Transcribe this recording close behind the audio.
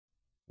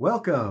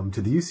Welcome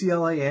to the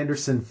UCLA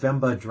Anderson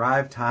FEMBA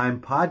Drive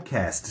Time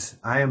podcast.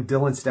 I am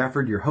Dylan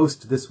Stafford, your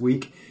host this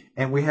week,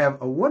 and we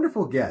have a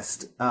wonderful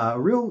guest, a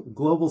real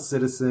global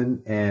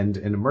citizen and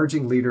an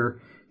emerging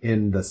leader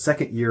in the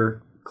second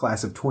year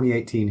class of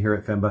 2018 here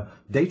at FEMBA.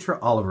 Datra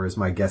Oliver is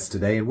my guest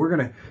today, and we're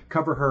going to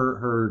cover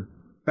her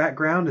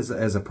background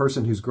as a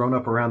person who's grown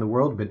up around the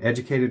world, been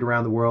educated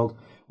around the world.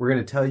 We're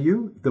going to tell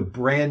you the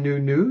brand new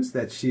news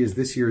that she is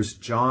this year's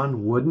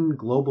John Wooden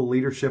Global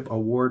Leadership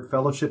Award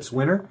Fellowships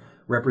winner,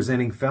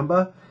 representing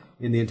FEMBA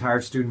in the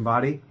entire student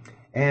body.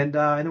 And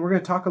then we're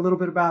going to talk a little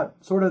bit about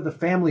sort of the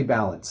family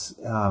balance.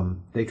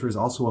 Datra is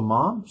also a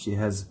mom. She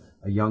has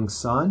a young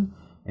son,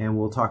 and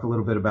we'll talk a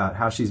little bit about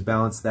how she's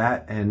balanced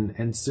that and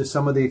just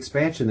some of the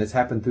expansion that's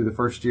happened through the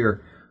first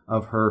year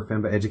of her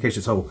FEMBA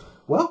education. So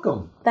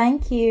welcome.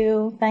 Thank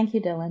you. Thank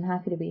you, Dylan.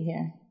 Happy to be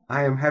here.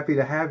 I am happy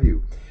to have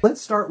you.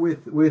 Let's start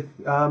with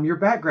your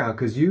background,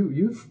 because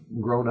you've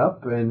grown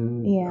up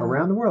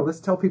around the world. Let's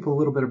tell people a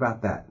little bit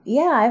about that.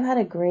 Yeah, I've had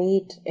a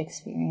great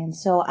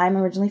experience. So I'm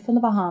originally from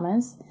the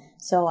Bahamas.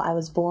 So I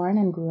was born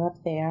and grew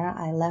up there.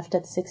 I left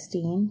at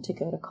 16 to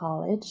go to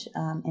college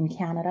in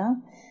Canada.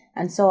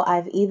 And so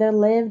I've either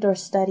lived or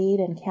studied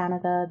in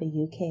Canada, the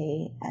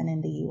UK, and in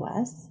the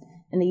US.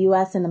 In the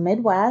U.S. in the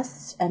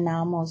Midwest, and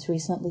now most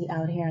recently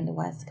out here on the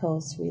West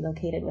Coast,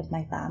 relocated with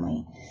my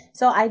family.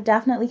 So I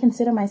definitely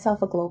consider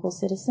myself a global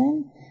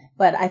citizen,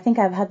 but I think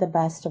I've had the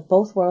best of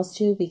both worlds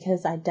too,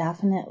 because I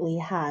definitely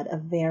had a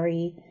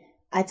very,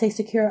 I'd say,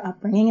 secure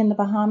upbringing in the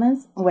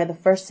Bahamas, where the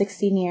first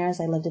 16 years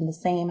I lived in the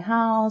same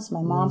house.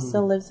 My mom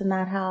still lives in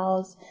that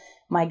house.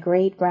 My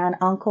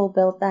great-grand-uncle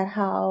built that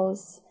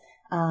house.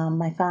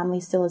 My family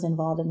still is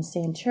involved in the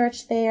same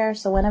church there.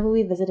 So whenever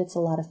we visit, it's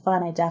a lot of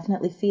fun. I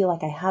definitely feel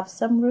like I have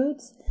some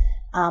roots.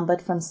 But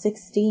from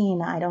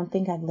 16, I don't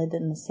think I've lived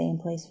in the same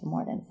place for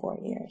more than 4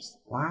 years.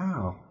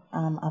 Wow.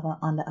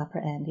 On the upper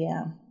end,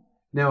 yeah.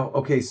 Now,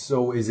 okay,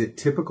 so is it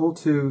typical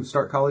to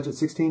start college at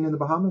 16 in the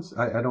Bahamas?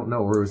 I don't know.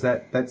 Or is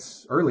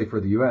that's early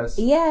for the U.S.?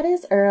 Yeah, it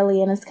is early,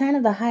 and it's kind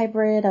of the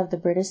hybrid of the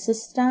British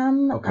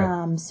system.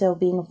 Okay. So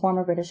being a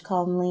former British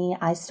colony,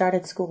 I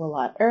started school a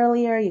lot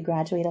earlier. You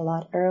graduate a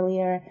lot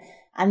earlier.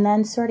 And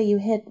then sort of you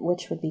hit,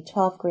 which would be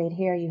 12th grade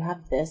here, you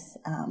have this,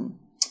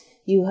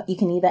 you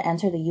can either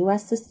enter the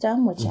U.S.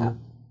 system, which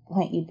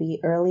point you'd be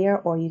earlier,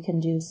 or you can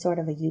do sort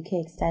of a UK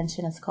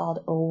extension. It's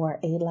called O or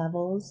A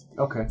levels.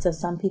 Okay. So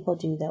some people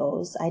do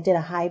those. I did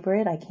a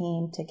hybrid. I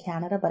came to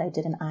Canada, but I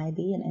did an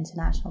IB, an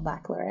International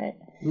Baccalaureate.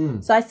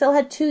 So I still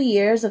had 2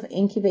 years of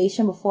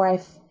incubation before I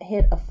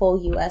hit a full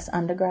US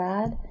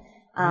undergrad.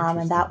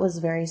 And that was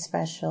very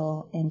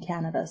special in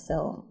Canada.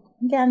 So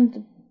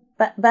again,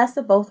 best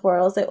of both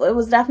worlds. It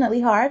was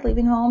definitely hard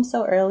leaving home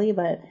so early,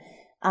 but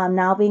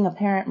now being a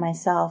parent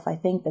myself, I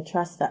think the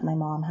trust that my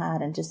mom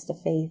had and just the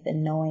faith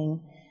in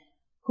knowing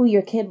who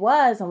your kid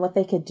was and what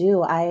they could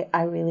do,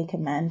 I really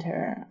commend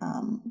her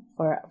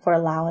for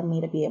allowing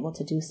me to be able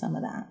to do some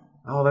of that.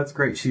 Oh, that's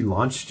great. She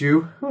launched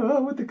you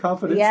with the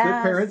confidence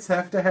that parents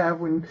have to have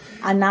when...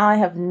 And now I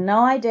have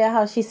no idea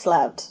how she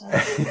slept.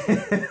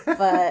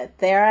 But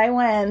there I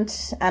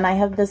went, and I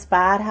have this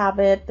bad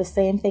habit. The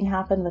same thing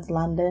happened with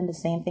London. The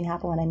same thing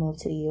happened when I moved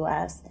to the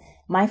U.S.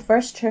 My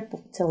first trip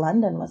to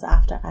London was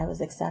after I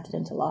was accepted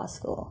into law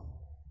school.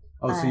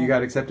 Oh, so you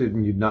got accepted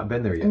and you'd not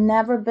been there yet?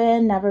 Never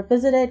been, never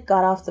visited,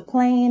 got off the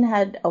plane,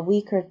 had a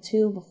week or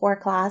two before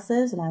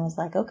classes, and I was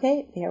like,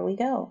 okay, here we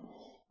go.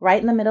 Right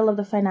in the middle of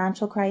the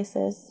financial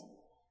crisis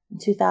in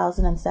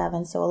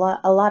 2007. So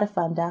a lot of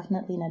fun,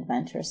 definitely an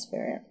adventurous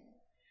spirit.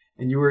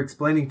 And you were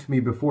explaining to me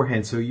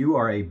beforehand, so you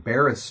are a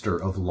barrister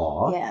of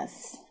law.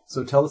 Yes.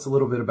 So tell us a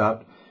little bit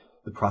about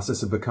the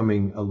process of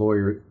becoming a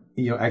lawyer,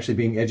 actually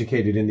being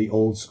educated in the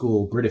old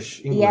school British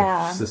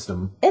English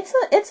system. It's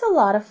a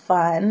lot of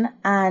fun.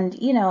 And,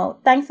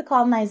 thanks to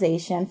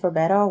colonization, for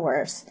better or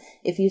worse,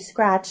 if you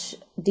scratch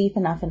deep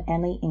enough in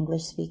any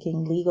English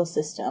speaking legal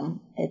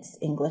system, it's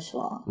English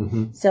law.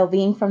 So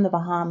being from the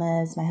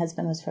Bahamas, my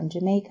husband was from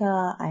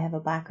Jamaica. I have a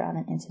background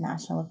in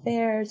international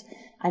affairs.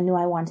 I knew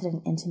I wanted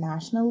an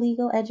international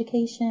legal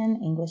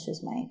education. English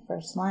is my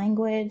first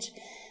language.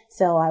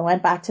 So I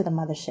went back to the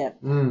mothership.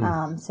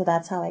 So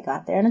that's how I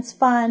got there. And it's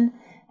fun.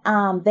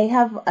 They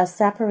have a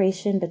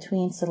separation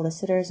between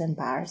solicitors and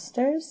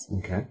barristers.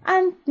 Okay.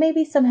 And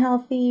maybe some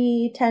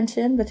healthy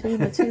tension between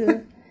the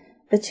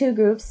two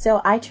groups.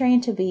 So I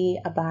trained to be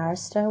a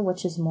barrister,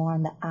 which is more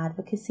on the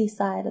advocacy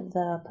side of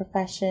the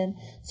profession.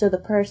 So the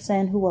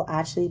person who will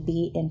actually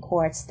be in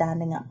court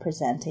standing up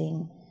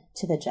presenting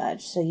to the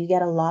judge. So you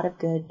get a lot of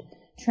good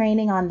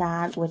training on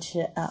that, which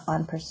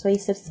on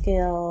persuasive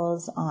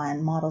skills,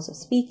 on models of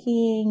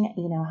speaking,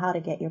 how to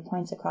get your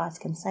points across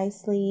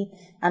concisely,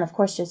 and of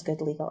course just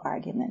good legal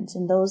argument.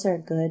 And those are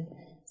good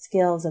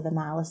skills of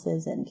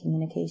analysis and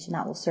communication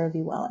that will serve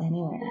you well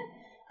anywhere.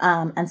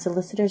 And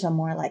solicitors are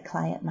more like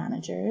client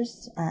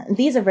managers.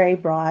 These are very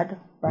broad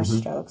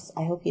brushstrokes.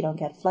 I hope you don't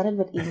get flooded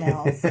with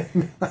emails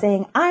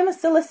saying, I'm a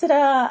solicitor.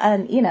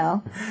 And,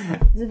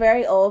 it's a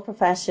very old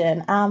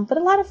profession, but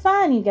a lot of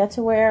fun. You get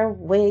to wear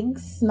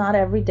wigs, not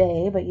every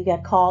day, but you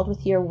get called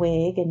with your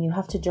wig and you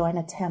have to join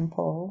a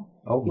temple.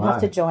 Oh, you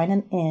have to join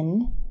an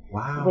inn,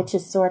 wow, which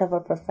is sort of a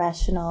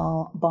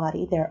professional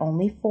body. There are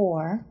only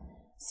 4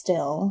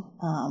 still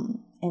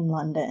in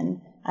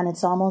London. And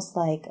it's almost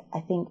like, I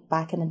think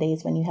back in the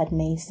days when you had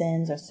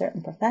masons or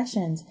certain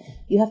professions,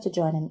 you have to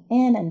join an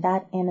inn, and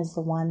that inn is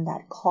the one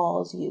that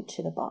calls you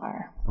to the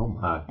bar. Oh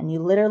my. And you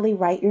literally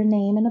write your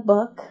name in a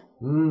book,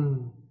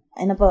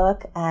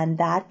 and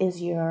that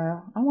is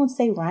your, I won't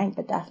say rank,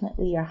 but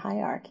definitely your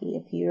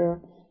hierarchy. If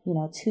you're,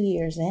 2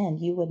 years in,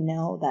 you would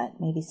know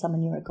that maybe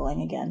someone you were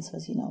going against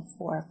was, 4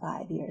 or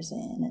 5 years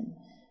in, and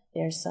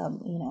there's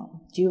some,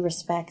 due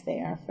respect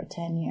there for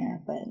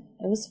tenure, but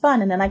it was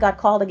fun. And then I got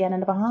called again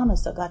in the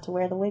Bahamas, so got to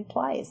wear the wig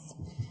twice.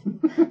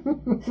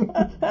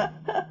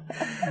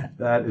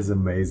 That is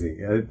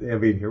amazing. I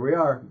mean, here we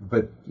are,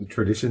 but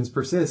traditions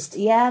persist.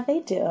 Yeah,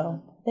 they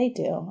do. They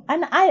do.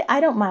 And I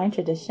don't mind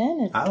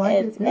tradition. I like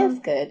it. Yeah. It's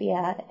good.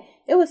 Yeah.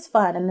 It was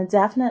fun. And it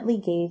definitely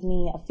gave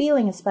me a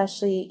feeling,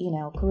 especially,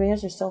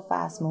 careers are so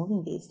fast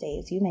moving these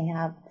days. You may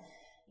have,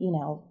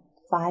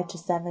 5 to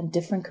 7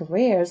 different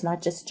careers,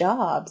 not just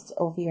jobs,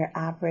 over your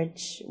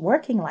average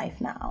working life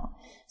now.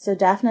 So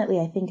definitely,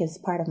 I think it's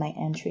part of my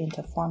entry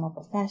into formal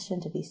profession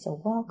to be so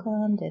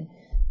welcomed, and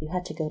you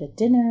had to go to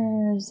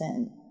dinners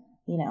and,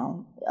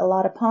 a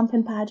lot of pomp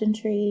and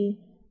pageantry,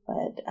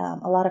 but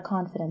a lot of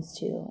confidence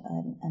too,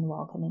 and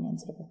welcoming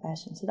into the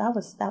profession. So that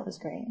was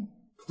great.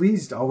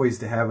 Pleased always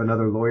to have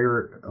another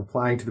lawyer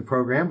applying to the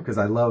program, because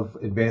I love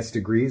advanced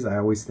degrees. I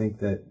always think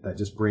that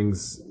just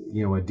brings,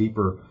 a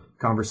deeper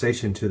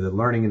conversation to the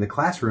learning in the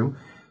classroom.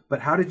 But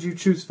how did you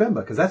choose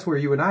FEMBA? Because that's where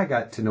you and I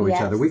got to know each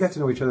other. We got to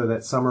know each other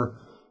that summer.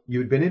 You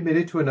had been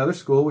admitted to another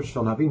school, which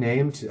shall not be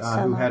named,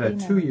 who had a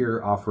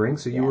 2-year offering.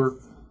 So you were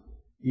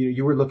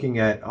you were looking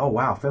at, oh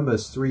wow, FEMBA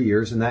is 3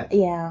 years, and that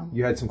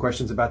you had some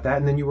questions about that,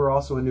 and then you were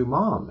also a new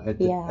mom at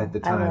the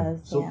time. I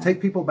was, so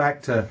take people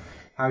back to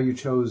how you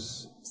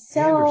chose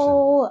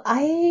So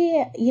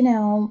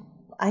Anderson.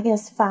 I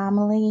guess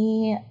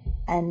family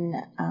and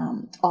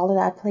all of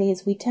that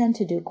plays. We tend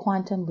to do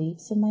quantum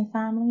leaps in my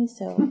family.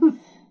 So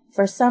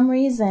for some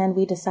reason,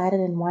 we decided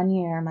in 1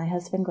 year, my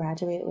husband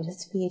graduated with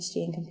his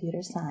PhD in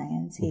computer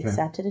science. He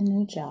accepted a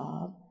new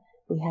job.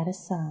 We had a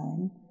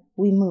son.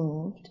 We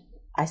moved.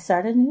 I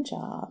started a new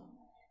job.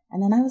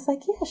 And then I was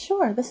like, yeah,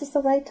 sure, this is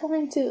the right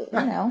time to,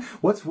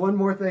 What's one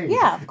more thing?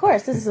 Yeah, of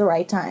course, this is the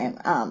right time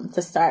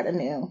to start a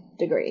new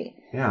degree.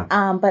 Yeah.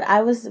 But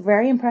I was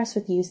very impressed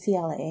with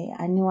UCLA.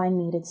 I knew I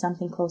needed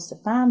something close to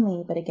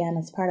family, but again,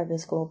 as part of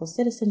this global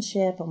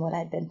citizenship and what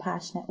I'd been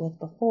passionate with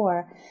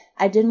before,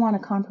 I didn't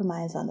want to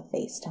compromise on the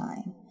face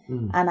time.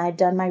 And I'd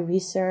done my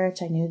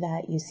research. I knew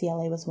that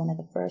UCLA was one of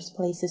the first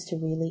places to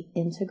really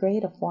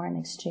integrate a foreign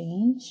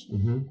exchange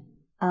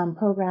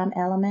program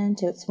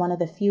element. It's one of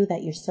the few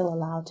that you're still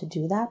allowed to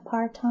do that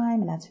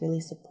part-time, and that's really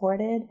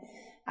supported.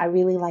 I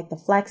really like the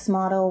flex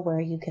model where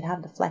you could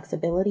have the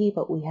flexibility,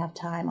 but we have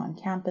time on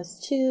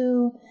campus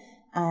too,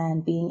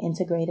 and being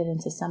integrated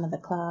into some of the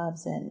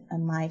clubs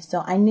and life.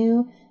 So I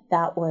knew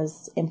that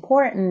was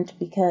important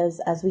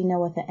because, as we know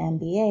with the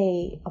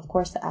MBA, of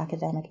course, the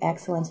academic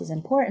excellence is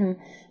important,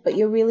 but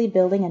you're really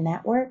building a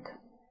network.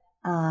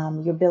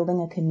 You're building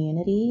a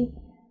community.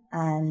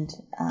 And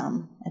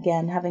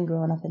again, having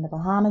grown up in the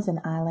Bahamas,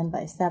 an island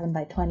by 7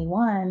 by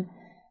 21,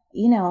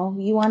 you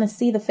want to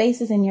see the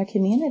faces in your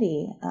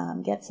community,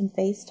 get some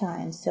face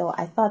time. So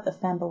I thought the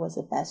FEMBA was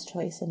the best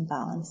choice in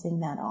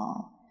balancing that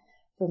all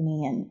for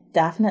me. And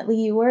definitely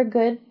you were a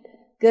good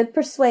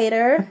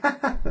persuader.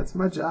 That's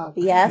my job.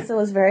 Yes, it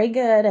was very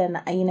good.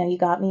 And, you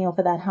got me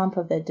over that hump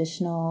of the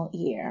additional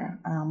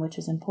year, which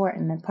was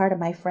important. And part of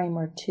my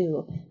framework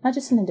too, not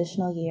just an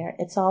additional year,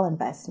 it's all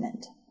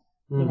investment.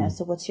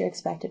 So what's your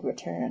expected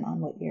return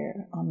on what you're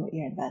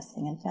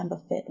investing? And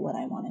FEMBA fit what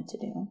I wanted to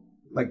do.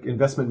 Like,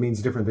 investment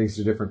means different things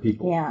to different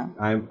people. Yeah.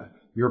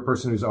 You're a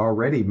person who's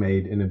already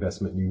made an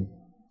investment. You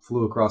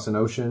flew across an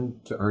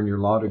ocean to earn your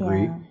law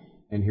degree,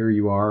 and here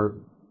you are,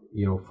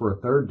 for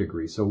a third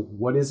degree. So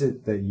what is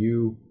it that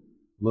you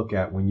look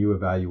at when you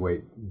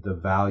evaluate the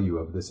value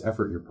of this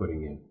effort you're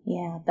putting in?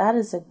 Yeah, that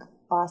is an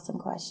awesome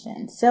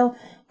question. So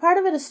part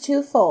of it is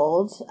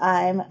twofold.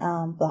 I'm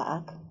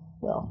Black.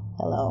 Well,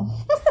 hello.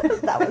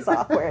 That was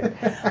awkward.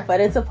 But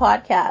it's a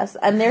podcast.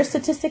 And there's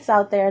statistics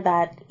out there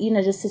that,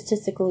 just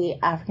statistically,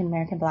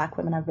 African-American Black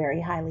women are very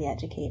highly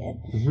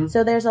educated.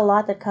 So there's a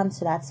lot that comes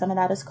to that. Some of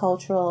that is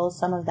cultural.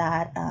 Some of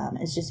that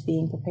is just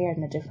being prepared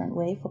in a different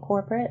way for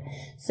corporate.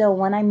 So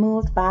when I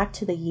moved back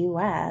to the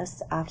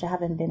U.S. after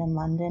having been in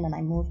London, and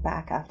I moved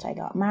back after I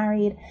got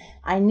married,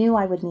 I knew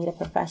I would need a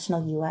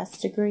professional U.S.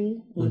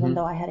 degree, even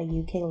though I had a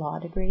U.K. law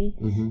degree.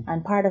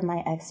 And part of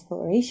my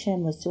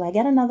exploration was, do I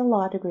get another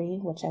law degree,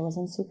 which I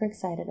wasn't super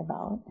excited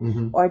about,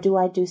 or do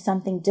I do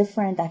something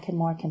different that can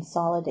more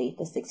consolidate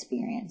this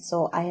experience?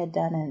 So I had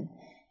done an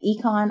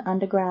econ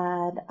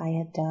undergrad. I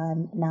had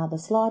done now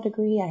this law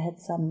degree. I had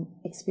some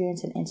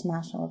experience in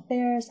international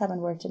affairs, having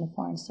worked in the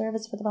foreign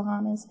service for the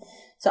Bahamas.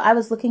 So I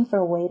was looking for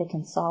a way to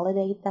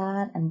consolidate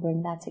that and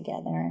bring that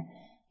together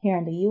here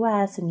in the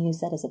U.S. and use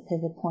that as a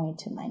pivot point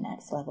to my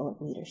next level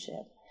of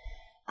leadership.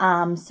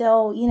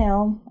 So,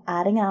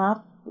 adding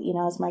up,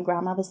 as my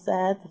grandmother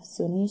said, the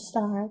sooner you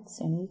start, the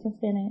sooner you can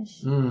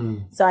finish.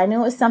 So I knew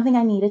it was something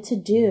I needed to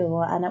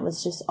do, and it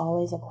was just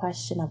always a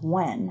question of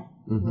when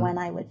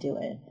I would do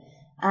it.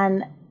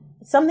 And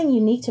something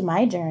unique to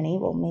my journey,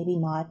 well, maybe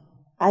not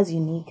as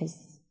unique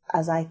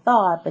as I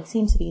thought, but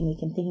seems to be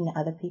unique in thinking to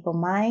other people.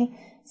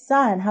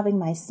 Having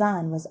my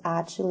son was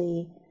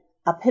actually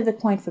a pivot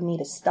point for me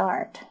to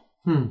start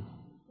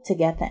to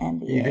get the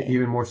MBA.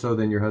 Even more so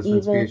than your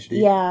husband's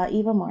PhD? Yeah,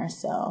 even more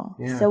so.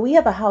 Yeah. So we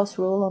have a house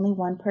rule. Only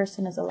one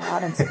person is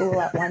allowed in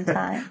school at one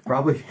time.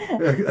 Probably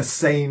a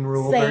sane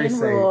rule. Sane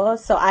rule.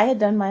 So I had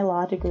done my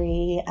law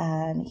degree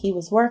and he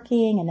was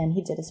working, and then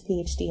he did his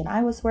PhD and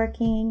I was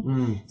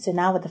working. So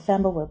now with the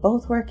FEMBA, we're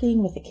both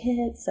working with the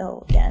kids.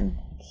 So again,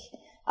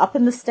 up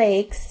in the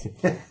stakes.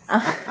 But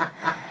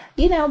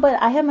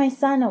I had my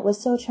son. It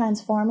was so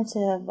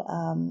transformative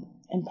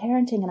in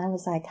parenting. And I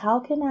was like, how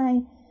can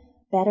I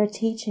better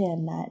teach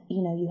him that,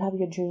 you have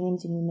your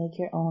dreams and you make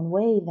your own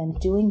way than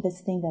doing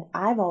this thing that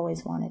I've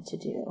always wanted to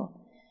do.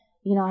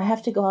 I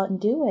have to go out and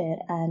do it.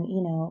 And,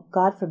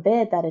 God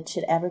forbid that it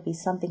should ever be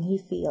something he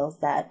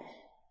feels that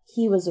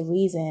he was a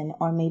reason,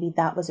 or maybe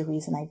that was a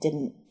reason I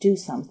didn't do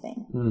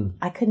something.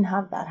 I couldn't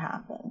have that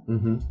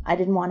happen. I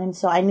didn't want him.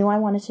 So I knew I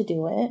wanted to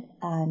do it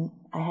and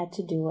I had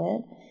to do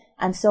it.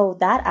 And so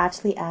that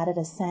actually added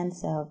a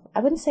sense of,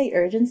 I wouldn't say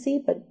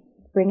urgency, but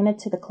bringing it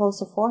to the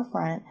closer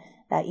forefront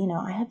that,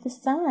 I have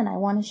this son. I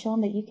want to show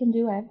him that you can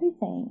do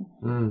everything,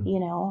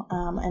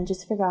 and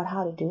just figure out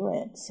how to do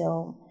it.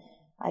 So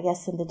I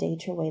guess in the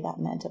Daytra way, that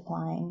meant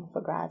applying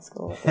for grad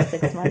school with a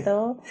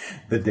 6-month-old.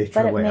 The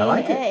Daytra way, I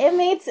like it. It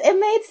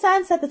made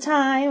sense at the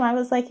time. I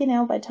was like, by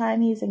the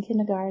time he's in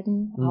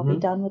kindergarten, I'll be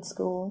done with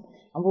school.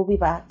 And we'll be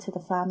back to the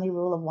family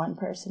rule of one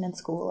person in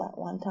school at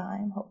one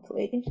time,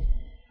 hopefully.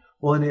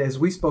 Well, and as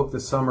we spoke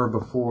this summer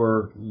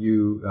before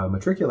you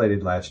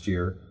matriculated last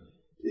year,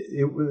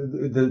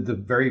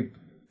 the very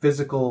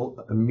physical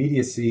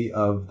immediacy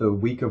of the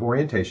week of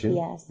orientation.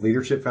 Yes.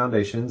 Leadership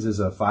Foundations is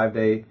a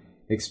 5-day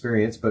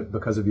experience, but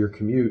because of your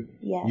commute,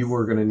 you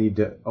were going to need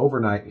to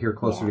overnight here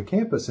closer to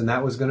campus, and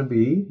that was going to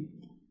be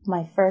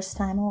my first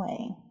time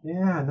away.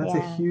 Yeah, and that's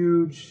a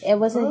huge... It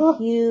was a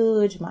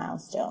huge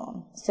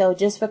milestone. So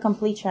just for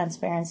complete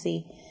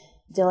transparency,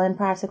 Dylan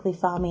practically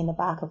found me in the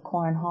back of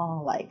Corn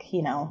Hall,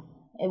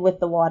 with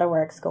the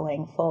waterworks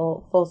going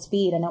full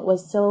speed. And it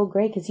was so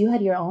great because you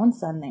had your own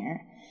son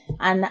there.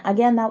 And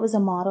again, that was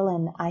a model,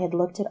 and I had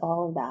looked at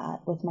all of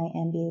that with my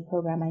MBA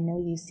program. I know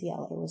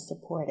UCLA was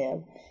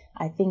supportive.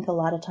 I think a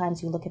lot of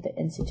times you look at the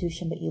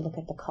institution, but you look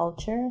at the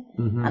culture.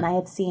 And I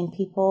had seen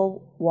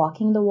people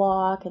walking the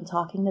walk and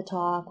talking the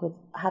talk with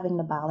having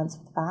the balance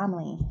with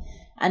family.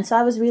 And so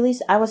I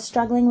was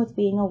struggling with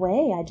being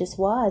away. I just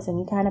was. And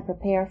you kind of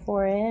prepare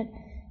for it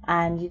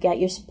and you get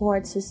your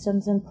support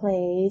systems in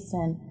place.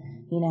 And,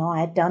 I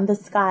had done the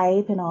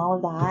Skype and all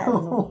of that.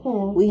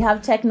 And we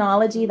have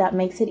technology that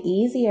makes it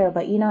easier.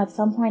 But, at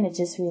some point it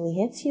just really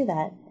hits you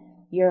that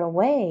you're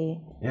away.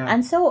 Yeah.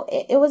 And so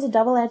it was a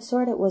double-edged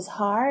sword. It was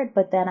hard,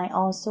 but then I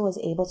also was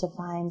able to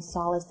find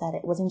solace that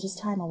it wasn't just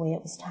time away,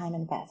 it was time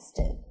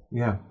invested.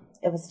 Yeah.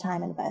 It was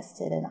time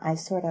invested, and I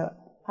sort of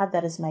have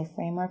that as my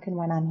framework, and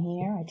when I'm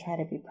here, I try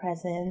to be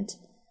present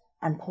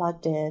and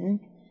plugged in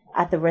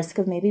at the risk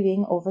of maybe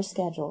being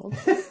overscheduled.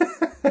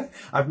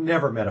 I've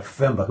never met a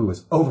FEMBA who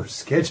was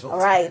overscheduled.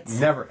 Right.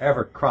 Never,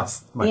 ever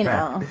crossed my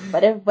path.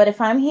 But if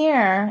I'm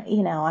here,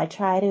 I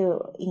try to,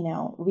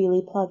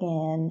 really plug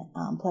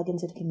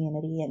into the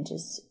community and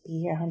just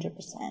be here 100%.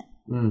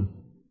 100%.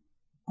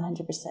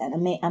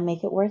 And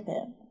make it worth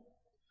it.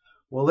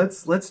 Well,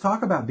 let's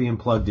talk about being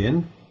plugged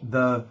in.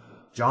 The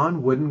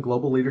John Wooden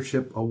Global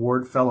Leadership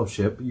Award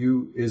Fellowship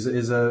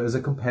is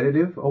a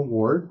competitive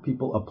award.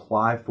 People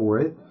apply for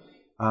it.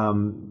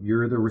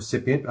 You're the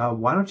recipient.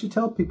 Why don't you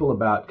tell people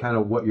about kind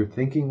of what your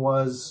thinking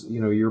was,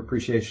 your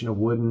appreciation of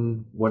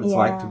Wooden, what it's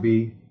like to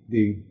be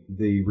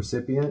the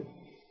recipient?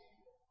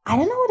 I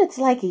don't know what it's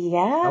like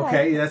yet.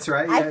 Okay, that's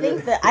right.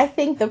 Yeah. I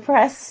think the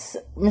press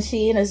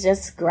machine is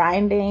just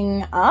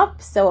grinding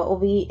up, so it will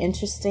be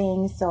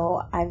interesting.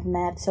 So I've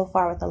met so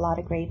far with a lot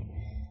of great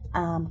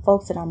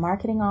folks in our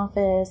marketing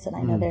office, and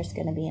I know there's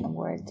going to be an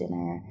award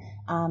dinner.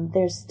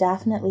 There's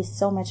definitely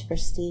so much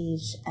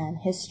prestige and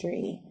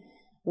history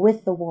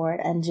with the award,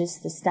 and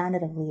just the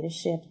standard of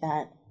leadership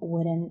that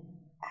Wooden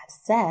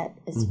set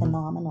is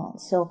phenomenal.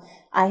 So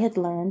I had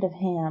learned of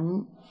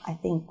him. I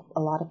think a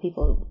lot of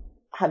people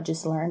have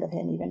just learned of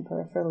him even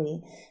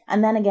peripherally.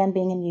 And then again,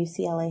 being in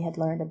UCLA, had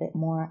learned a bit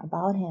more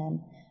about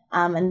him.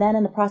 And then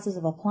in the process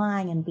of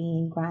applying and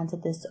being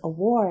granted this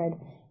award,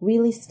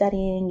 really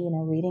studying,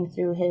 reading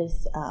through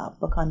his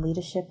book on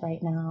leadership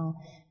right now,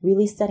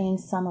 really studying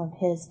some of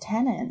his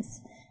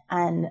tenets.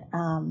 And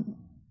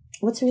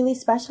what's really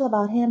special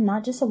about him,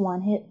 not just a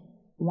one-hit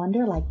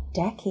wonder, like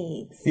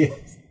decades. Yeah.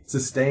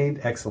 Sustained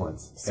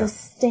excellence.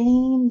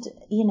 Sustained,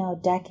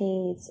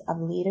 decades of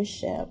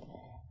leadership.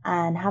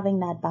 And having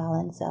that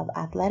balance of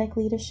athletic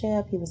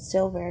leadership, he was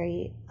still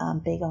very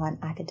big on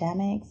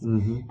academics.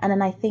 Mm-hmm. And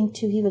then I think,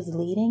 too, he was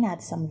leading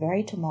at some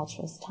very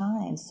tumultuous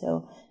times.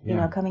 So,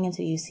 coming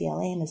into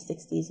UCLA in the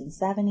 60s and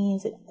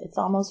 70s, it's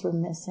almost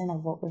reminiscent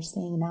of what we're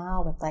seeing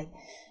now with, like,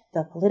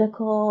 the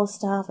political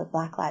stuff with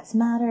Black Lives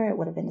Matter. It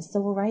would have been the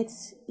civil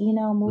rights,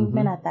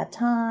 movement at that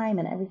time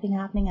and everything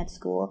happening at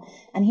school.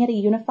 And he had a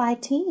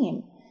unified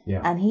team.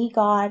 Yeah. And he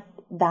got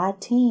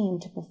that team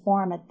to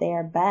perform at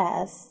their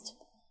best,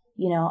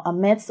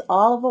 amidst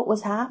all of what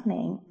was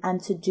happening,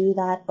 and to do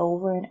that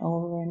over and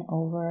over and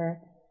over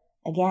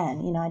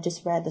again. I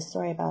just read the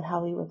story about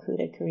how we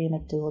recruited Kareem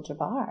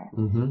Abdul-Jabbar,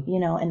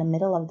 in the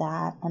middle of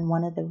that. And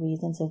one of the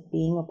reasons of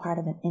being a part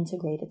of an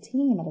integrated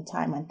team at a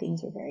time when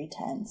things were very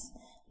tense,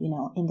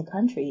 in the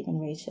country, even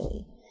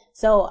racially.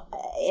 So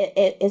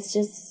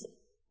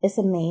it's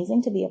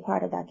amazing to be a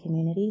part of that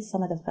community.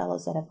 Some of the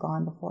fellows that have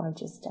gone before have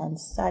just done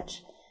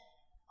such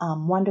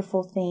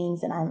wonderful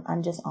things, and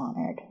I'm just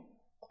honored.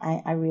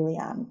 I really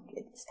am.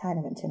 It's kind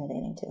of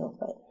intimidating too,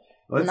 but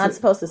I'm not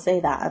supposed to say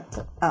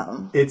that.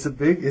 It's a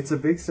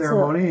big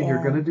ceremony, and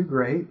you're going to do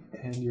great,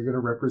 and you're going to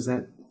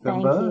represent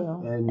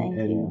FEMBA,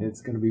 and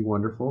it's going to be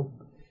wonderful.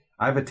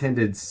 I've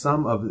attended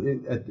some of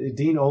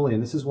Dean Olian.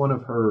 This is one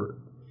of her.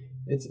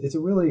 It's a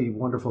really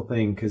wonderful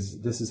thing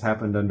because this has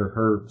happened under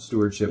her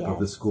stewardship of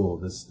the school.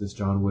 This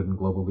John Wooden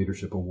Global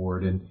Leadership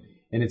Award, and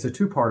it's a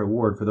 2-part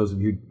award. For those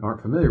of you who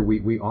aren't familiar,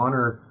 we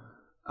honor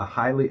a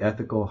highly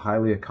ethical,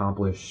 highly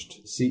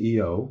accomplished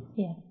CEO.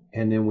 Yeah.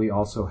 And then we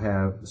also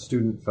have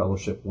student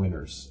fellowship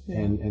winners,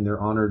 and they're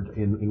honored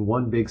in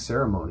one big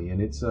ceremony.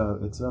 And it's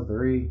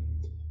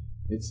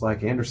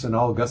like Anderson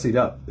all gussied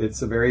up.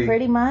 It's a very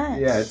pretty much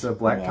it's a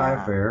black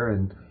tie affair,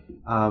 and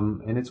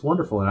it's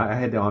wonderful. And I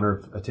had the honor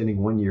of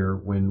attending one year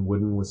when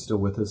Wooden was still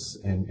with us,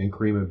 and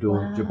Kareem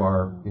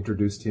Abdul-Jabbar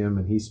introduced him,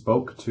 and he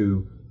spoke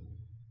to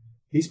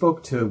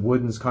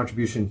Wooden's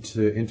contribution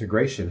to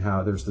integration.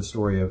 How there's the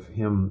story of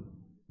him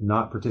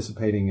not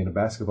participating in a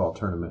basketball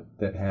tournament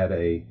that had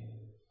an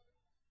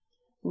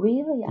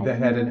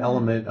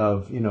element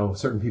of,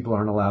 certain people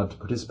aren't allowed to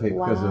participate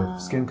because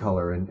of skin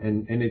color.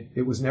 And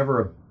it was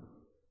never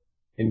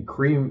in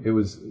Kareem, it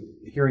was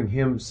hearing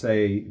him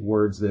say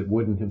words that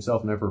Wooden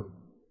himself never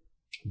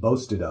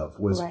boasted of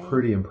was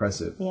pretty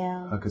impressive.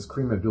 Yeah. Because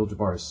Kareem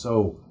Abdul-Jabbar is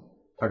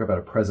talk about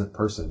a present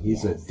person.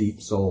 He's a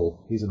deep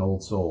soul. He's an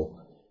old soul.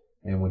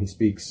 And when he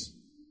speaks,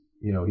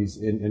 he's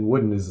and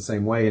Wooden is the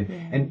same way.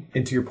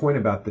 And to your point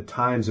about the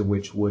times in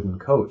which Wooden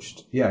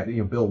coached,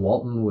 Bill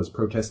Walton was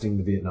protesting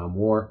the Vietnam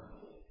War.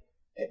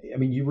 I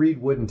mean, you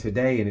read Wooden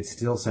today and it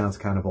still sounds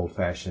kind of old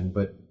fashioned,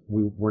 but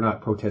we're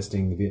not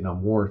protesting the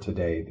Vietnam War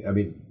today. I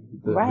mean,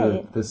 the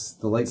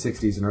late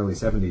 60s and early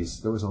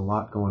 70s, there was a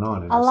lot going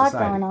on in our society. A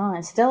lot going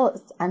on.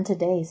 Still, and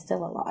today,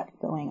 still a lot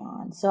going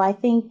on. So I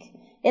think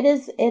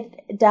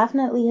it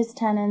definitely his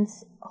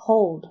tenets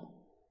hold.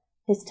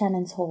 His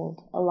tenets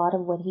hold. A lot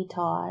of what he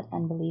taught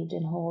and believed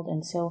in hold.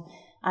 And so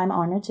I'm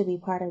honored to be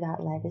part of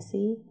that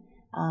legacy.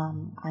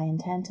 I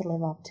intend to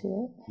live up to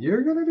it.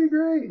 You're gonna do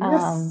great.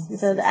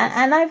 Yes.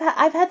 And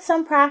I've had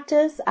some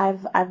practice.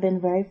 I've been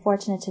very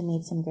fortunate to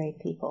meet some great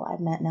people. I've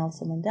met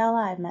Nelson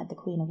Mandela. I've met the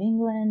Queen of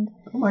England.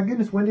 Oh my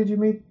goodness! When did you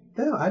meet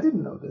them? I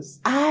didn't know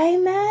this.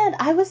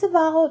 I was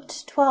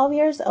about 12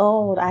 years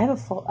old. I have a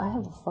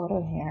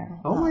photo here.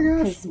 Oh my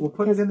gosh! We'll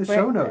put it in the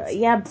show notes.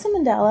 Yeah, Nelson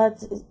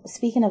Mandela.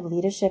 Speaking of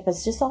leadership,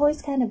 has just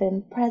always kind of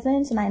been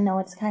present, and I know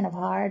it's kind of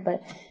hard,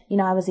 but.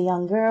 I was a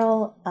young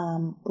girl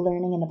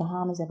learning in the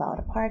Bahamas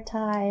about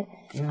apartheid.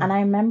 Yeah. And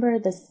I remember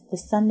this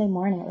Sunday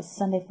morning, it was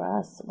Sunday for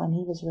us, when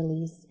he was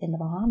released in the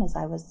Bahamas.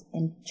 I was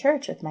in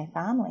church with my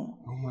family.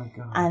 Oh, my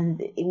God.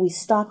 And we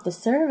stopped the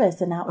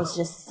service, and that was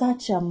just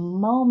such a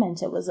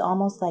moment. It was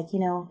almost like,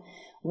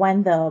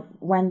 when the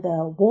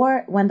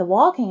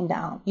wall came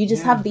down, you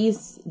just have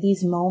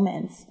these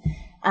moments.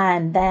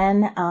 And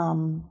then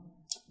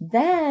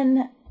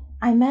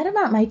I met him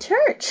at my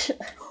church.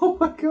 Oh,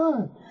 my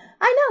God.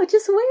 I know, it's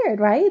just weird,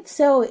 right?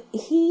 So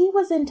he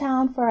was in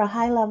town for a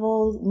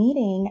high-level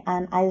meeting,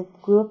 and I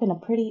grew up in a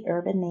pretty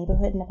urban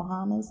neighborhood in the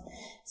Bahamas.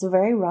 It's a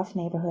very rough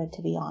neighborhood,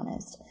 to be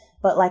honest,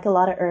 but like a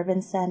lot of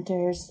urban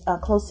centers,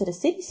 close to the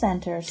city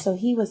center. So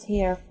he was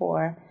here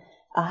for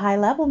a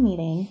high-level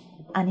meeting,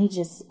 and he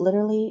just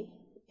literally,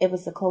 it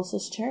was the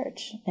closest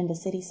church in the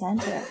city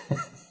center.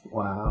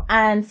 Wow.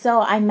 And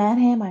so I met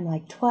him, I'm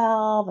like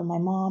 12, and my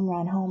mom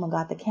ran home and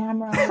got the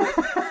camera.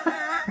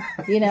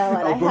 And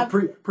I have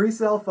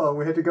pre-cell phone.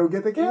 We had to go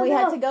get the camera. We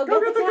had to go get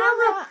the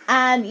camera.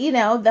 And,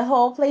 the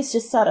whole place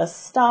just sort of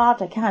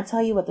stopped. I can't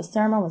tell you what the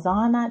sermon was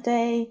on that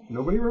day.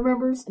 Nobody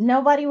remembers.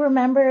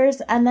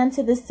 And then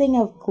to this thing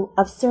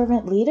of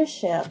servant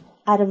leadership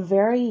at a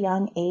very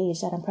young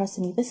age that impressed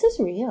me. This is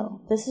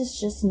real. This is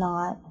just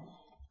not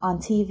on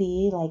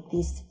TV. Like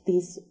these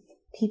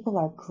people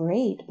are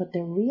great, but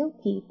they're real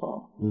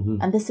people. Mm-hmm.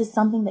 And this is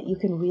something that you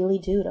can really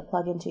do to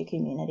plug into your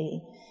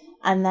community.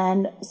 And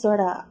then sort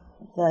of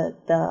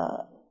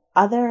the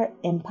other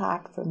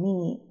impact for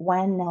me,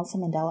 when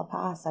Nelson Mandela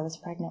passed, I was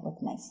pregnant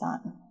with my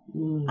son.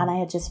 And I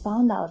had just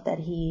found out that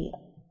he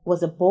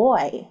was a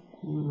boy.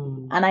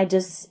 And I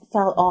just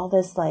felt all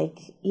this, like,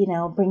 you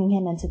know, bringing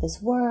him into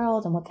this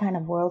world and what kind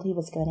of world he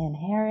was going to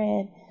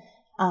inherit.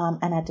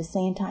 And at the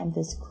same time,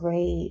 this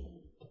great,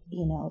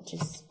 you know,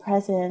 just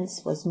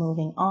presence was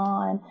moving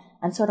on.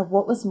 And sort of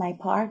what was my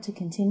part to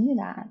continue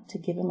that, to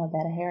give him a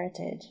better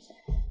heritage.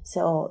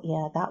 So,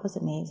 yeah, that was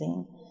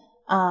amazing.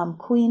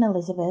 Queen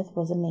Elizabeth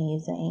was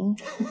amazing.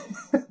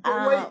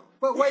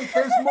 But wait,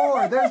 there's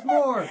more. There's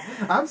more.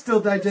 I'm still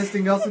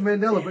digesting Nelson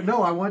Mandela, but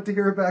no, I want to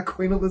hear about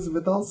Queen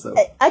Elizabeth also.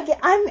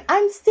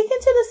 I'm sticking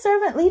to the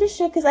servant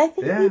leadership because I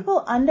think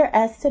people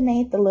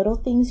underestimate the little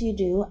things you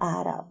do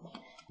add up.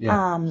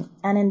 Yeah.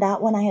 And in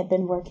that one, I had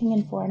been working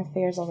in foreign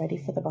affairs already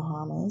for the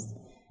Bahamas.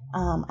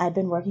 I'd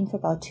been working for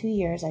about 2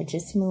 years. I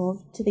just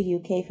moved to the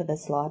UK for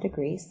this law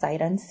degree,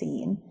 sight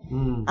unseen.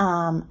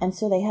 And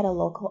so they had a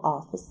local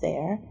office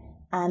there,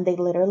 and they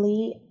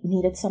literally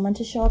needed someone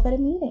to show up at a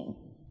meeting.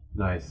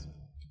 Nice.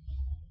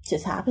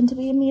 Just happened to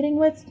be a meeting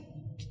with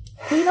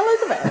Queen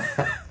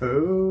Elizabeth.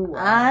 Oh,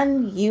 wow.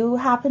 And you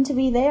happen to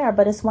be there,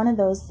 but it's one of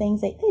those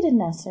things that they didn't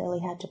necessarily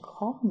have to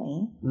call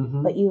me,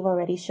 but you've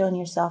already shown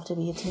yourself to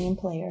be a team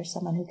player,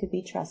 someone who could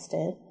be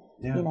trusted.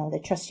 Yeah. You know, they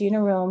trust you in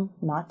a room,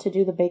 not to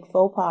do the big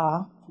faux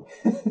pas.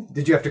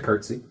 Did you have to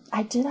curtsy?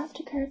 I did have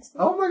to curtsy.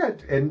 Oh my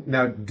God. And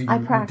now, do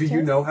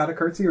you know how to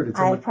curtsy, or did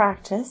someone? I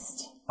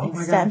practiced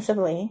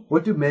extensively.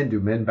 What do?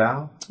 Men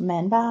bow?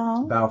 Men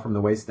bow. Bow from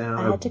the waist down?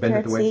 I had to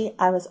curtsy.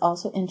 I was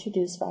also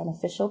introduced by an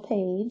official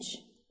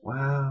page.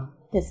 Wow.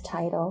 His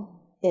title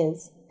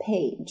is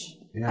Page.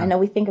 Yeah. I know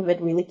we think of it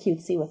really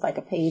cutesy with like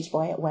a page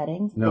boy at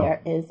weddings. No.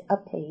 There is a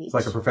page. It's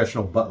like a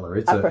professional butler.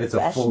 It's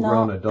a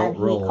full-grown adult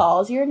role. And he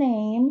calls your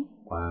name.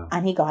 Wow.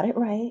 And he got it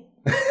right.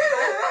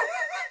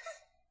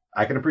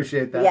 I can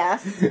appreciate that.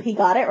 Yes, he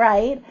got it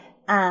right.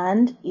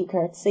 And you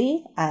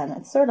curtsy, and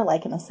it's sort of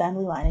like an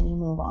assembly line, and you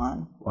move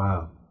on.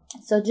 Wow.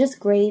 So just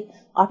great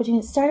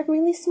opportunity. It started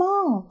really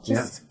small.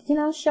 Just, you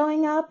know,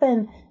 showing up,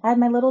 and I had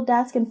my little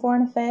desk in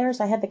foreign affairs.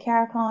 I had the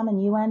CARICOM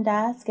and UN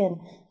desk, and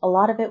a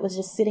lot of it was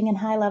just sitting in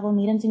high-level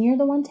meetings, and you're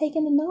the one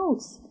taking the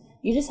notes.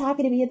 You're just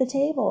happy to be at the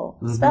table.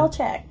 Spell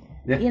check.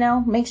 Yeah. You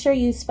know, make sure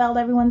you spelled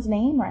everyone's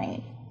name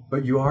right.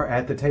 But you are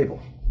at the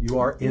table. You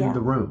are in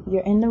the room.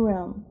 You're in the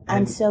room.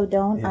 And so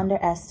don't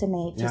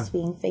underestimate just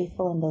being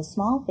faithful in those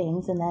small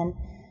things. And then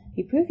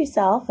you prove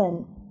yourself,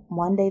 and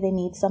one day they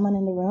need someone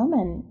in the room,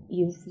 and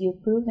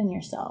you've proven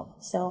yourself.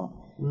 So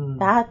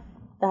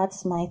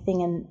that's my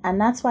thing.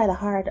 And that's why the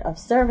heart of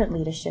servant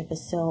leadership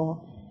is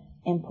so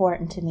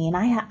important to me. And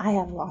I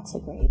have lots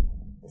of great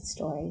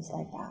stories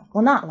like that.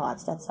 Well, not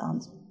lots. That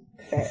sounds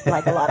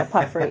like a lot of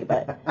puffery,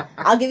 but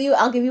I'll give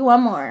you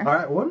one more. All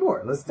right, one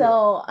more. Let's do it.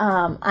 So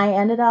I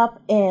ended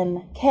up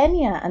in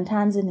Kenya and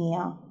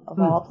Tanzania, of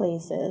all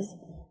places,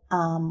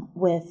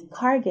 with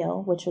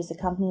Cargill, which was the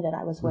company that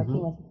I was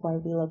working with before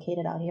I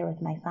relocated out here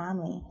with my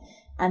family.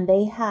 And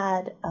they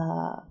had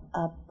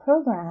a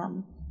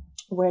program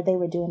where they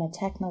were doing a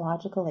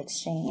technological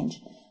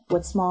exchange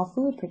with small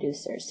food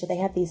producers. So they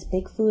had these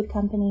big food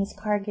companies,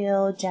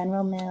 Cargill,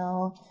 General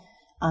Mill,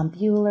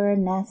 Bueller,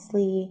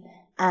 Nestle.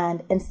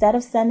 And instead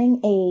of sending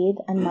aid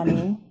and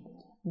money,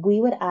 we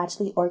would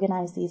actually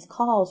organize these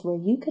calls where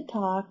you could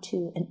talk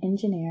to an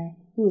engineer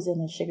who was in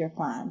a sugar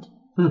plant,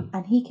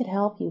 and he could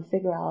help you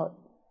figure out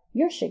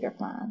your sugar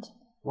plant.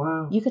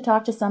 Wow. You could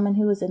talk to someone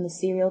who was in the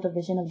cereal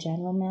division of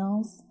General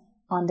Mills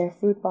on their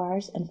fruit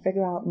bars and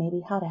figure out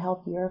maybe how to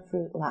help your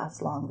fruit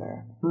last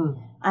longer.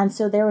 And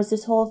so there was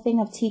this whole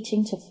thing of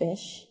teaching to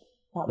fish.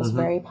 That was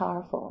very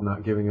powerful.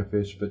 Not giving a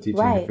fish, but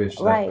teaching to fish.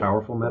 That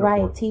powerful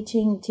metaphor. Right,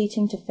 teaching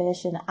to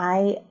fish. And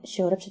I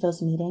showed up to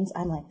those meetings.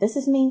 I'm like, this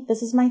is me.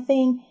 This is my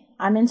thing.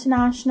 I'm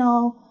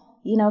international,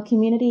 you know,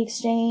 community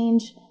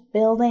exchange,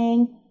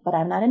 building, but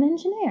I'm not an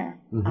engineer.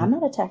 I'm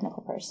not a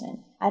technical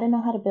person. I don't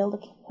know how to build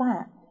a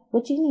plant.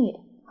 What do you need?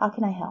 How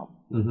can I help?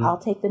 I'll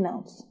take the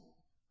notes.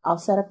 I'll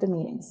set up the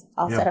meetings.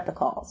 I'll set up the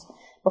calls.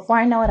 Before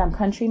I know it, I'm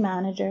country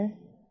manager,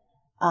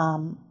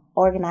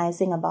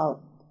 organizing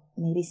about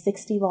maybe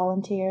 60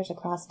 volunteers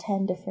across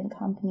 10 different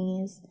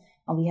companies.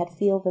 And we had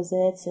field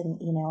visits, and,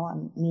 you know,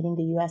 I'm meeting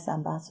the U.S.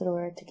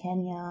 ambassador to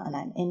Kenya, and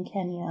I'm in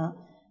Kenya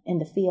in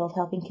the field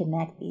helping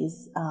connect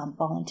these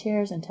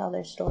volunteers and tell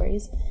their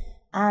stories.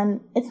 And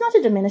it's not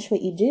to diminish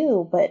what you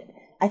do, but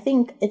I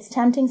think it's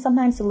tempting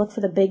sometimes to look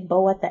for the big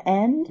bow at the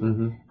end.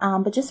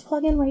 But just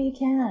plug in where you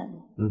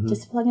can.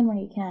 Just plug in where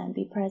you can.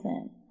 Be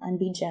present and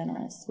be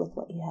generous with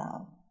what you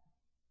have.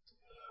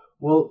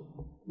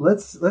 Well,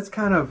 let's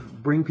kind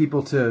of bring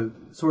people to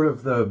sort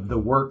of the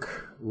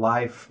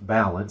work-life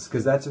balance,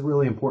 because that's a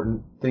really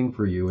important thing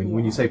for you. And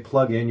when you say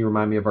plug in, you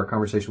remind me of our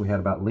conversation we had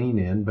about lean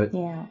in. But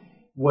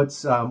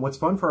What's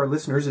fun for our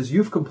listeners is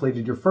you've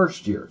completed your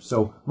first year.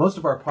 So most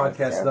of our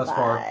podcasts thus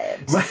far,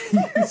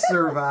 you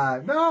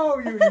survived. No,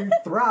 you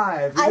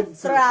thrived. I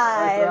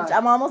thrived.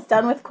 I'm almost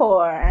done with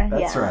core.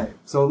 That's right.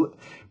 So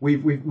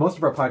we've most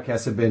of our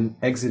podcasts have been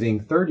exiting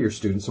third year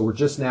students. So we're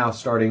just now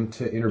starting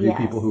to interview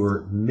people who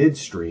are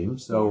midstream.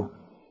 So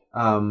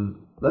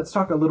let's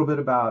talk a little bit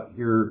about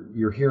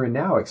your here and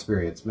now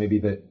experience, maybe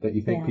that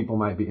you think people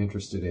might be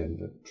interested in.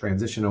 The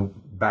transition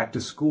back to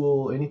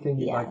school, anything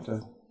you'd like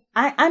to...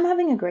 I'm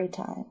having a great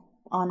time,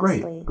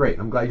 honestly. Great.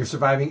 I'm glad you're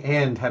surviving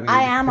and having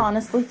I am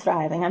honestly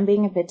thriving. I'm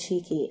being a bit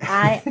cheeky.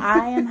 I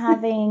am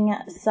having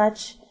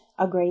such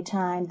a great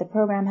time. The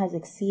program has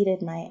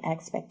exceeded my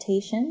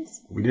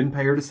expectations. We didn't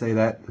pay her to say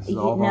that. This is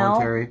all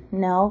voluntary.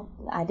 No,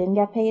 I didn't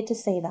get paid to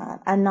say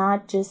that. And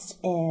not just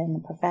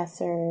in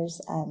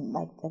professors and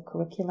like the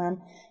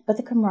curriculum, but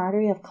the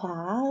camaraderie of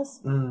class.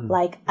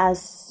 Like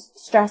as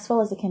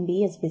stressful as it can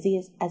be, as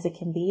busy as it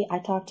can be. I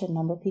talked to a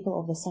number of people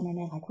over the summer and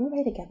they're like, we're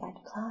ready to get back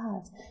to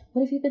class.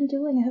 What have you been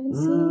doing? I haven't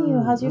seen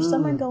you. How's your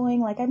summer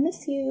going? Like, I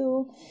miss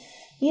you.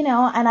 You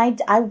know, and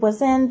I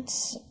wasn't...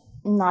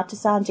 Not to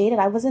sound jaded,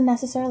 I wasn't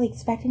necessarily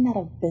expecting that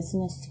of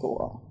business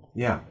school.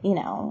 Yeah. You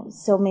know,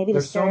 so maybe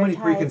there's so many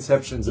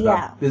preconceptions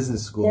about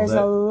business school. There's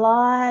a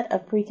lot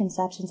of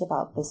preconceptions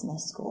about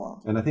business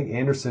school. And I think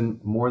Anderson,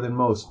 more than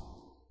most,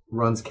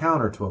 runs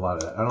counter to a lot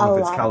of that. I don't know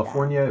if it's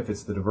California, if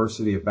it's the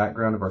diversity of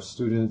background of our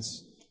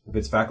students, if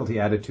it's faculty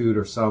attitude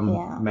or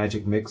some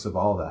magic mix of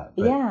all that.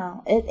 But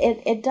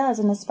it does,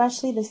 and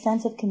especially the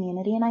sense of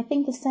community, and I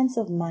think the sense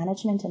of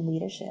management and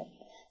leadership.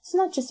 It's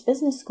not just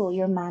business school.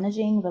 You're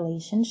managing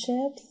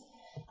relationships.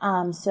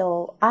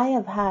 So I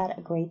have had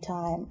a great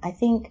time. I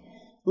think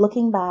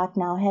looking back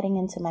now, heading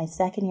into my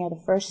second year,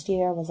 the first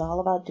year was all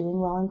about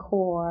doing well in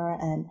core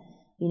and,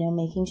 you know,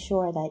 making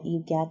sure that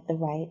you get the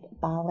right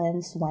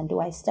balance. When do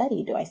I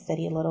study? Do I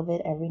study a little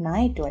bit every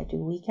night? Do I do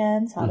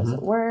weekends? How does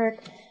it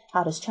work?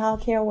 How does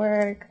childcare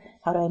work?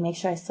 How do I make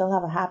sure I still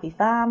have a happy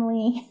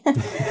family?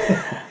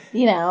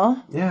 You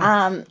know?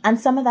 Yeah. And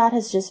some of that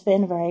has just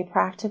been very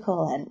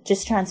practical and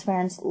just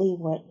transparently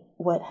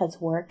what has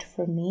worked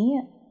for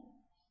me,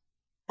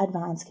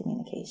 advanced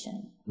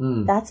communication.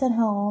 That's at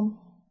home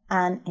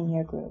and in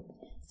your group.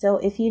 So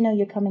if you know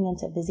you're coming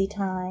into a busy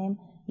time,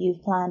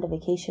 you've planned a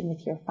vacation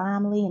with your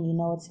family and you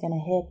know it's going to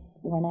hit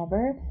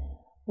whenever,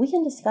 we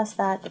can discuss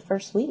that the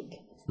first week.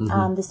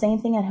 The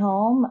same thing at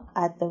home,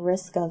 at the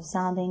risk of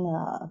sounding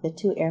a bit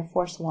too Air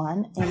Force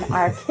One. In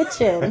our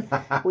kitchen,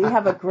 we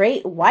have a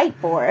great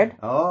whiteboard,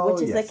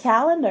 which is a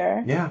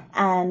calendar. Yeah.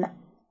 And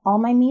all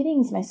my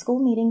meetings, my school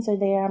meetings are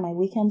there. My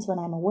weekends when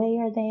I'm away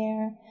are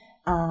there.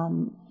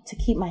 To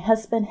keep my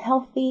husband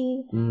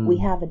healthy, we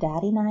have a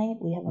daddy night.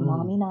 We have a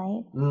mommy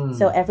night.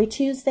 So every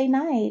Tuesday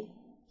night,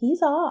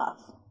 he's off.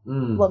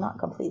 Well, not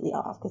completely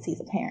off because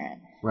he's a parent.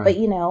 Right. But,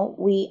 you know,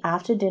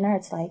 after dinner,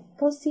 it's like,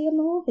 go see a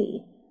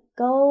movie.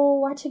 Go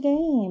watch a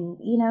game,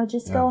 you know,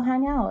 just go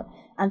hang out.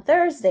 On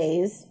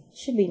Thursdays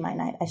should be my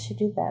night. I should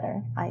do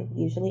better. I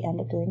usually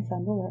end up doing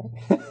fun work.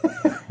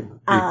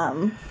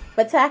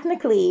 But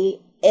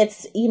technically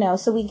it's, you know,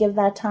 so we give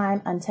that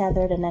time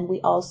untethered. And then we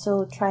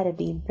also try to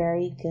be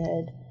very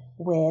good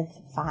with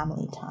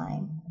family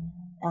time,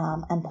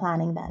 and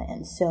planning that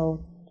in.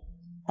 So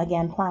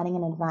again, planning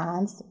in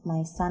advance.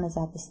 My son is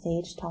at the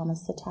stage.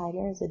 Thomas the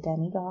Tiger is a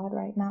demigod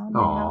right now in my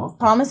house.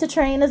 Thomas the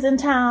Train is in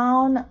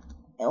town.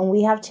 And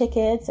we have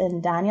tickets,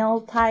 and Daniel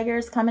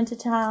Tiger's coming to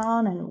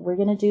town, and we're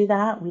going to do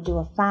that. We do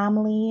a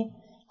family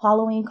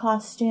Halloween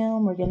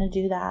costume. We're going to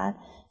do that.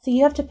 So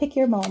you have to pick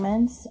your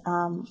moments.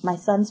 My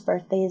son's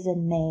birthday is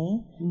in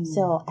May,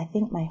 so I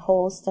think my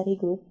whole study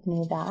group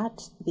knew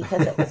that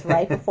because it was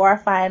right before our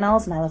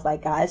finals, and I was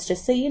like, guys,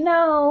 just so you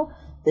know,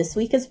 this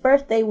week is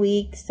birthday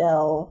week,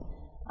 so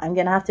I'm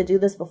going to have to do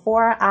this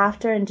before or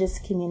after and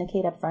just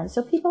communicate up front.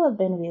 So people have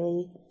been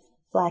really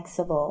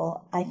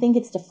flexible. I think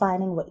it's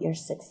defining what your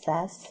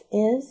success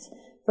is.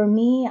 For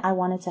me, I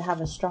wanted to have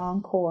a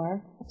strong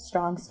core,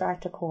 strong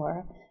start to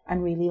core,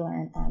 and really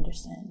learn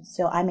Anderson.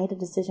 So I made a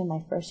decision my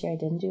first year. I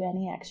didn't do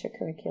any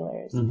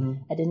extracurriculars.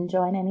 I didn't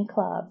join any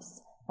clubs.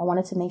 I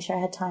wanted to make sure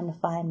I had time to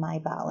find my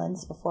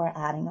balance before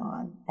adding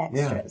on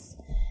extras.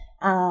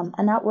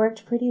 And that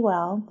worked pretty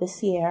well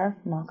this year.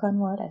 Knock on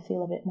wood, I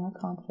feel a bit more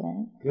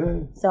confident.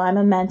 Good. So I'm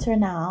a mentor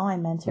now. I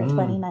mentor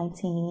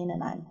 2019,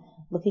 and I'm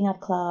looking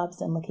at clubs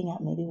and looking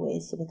at maybe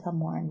ways to become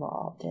more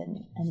involved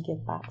and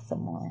give back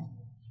some more.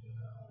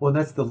 Well,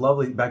 that's the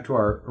lovely, back to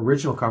our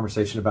original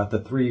conversation about the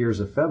 3 years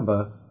of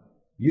FEMBA,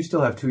 you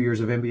still have 2 years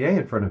of MBA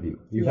in front of you.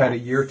 You've had a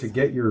year to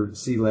get your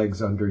sea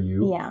legs under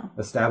you,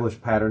 establish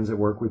patterns that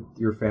work with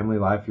your family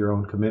life, your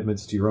own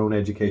commitments to your own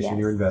education,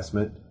 your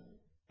investment,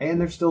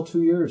 and there's still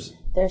 2 years.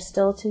 There's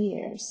still 2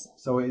 years.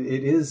 So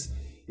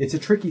it's a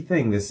tricky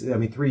thing.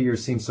 3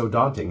 years seems so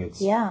daunting. It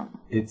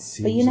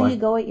seems but you know, you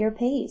go at your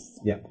pace.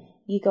 Yeah.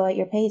 You go at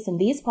your pace, and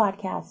these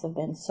podcasts have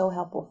been so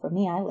helpful for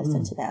me. I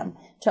listen to them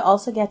to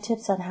also get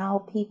tips on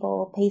how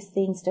people pace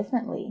things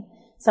differently.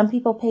 Some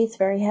people pace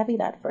very heavy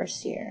that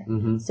first year.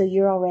 Mm-hmm. So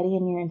you're already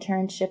in your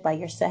internship by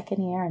your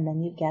second year, and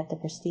then you get the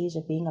prestige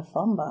of being a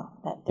FUMBA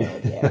that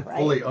third year, right?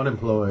 Fully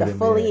unemployed. The MBA.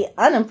 fully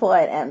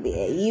unemployed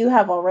MBA. You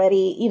have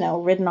already,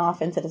 ridden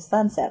off into the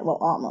sunset. Well,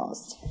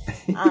 almost.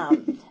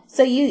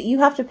 So you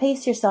have to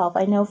pace yourself.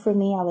 I know for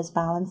me, I was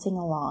balancing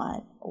a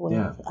lot with,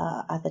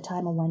 at the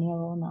time, a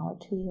 1-year-old, now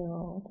a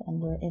 2-year-old.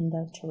 And we're in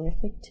the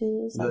terrific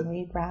twos. I'm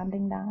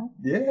rebranding that.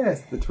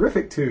 Yes, the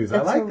terrific twos.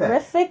 I like that.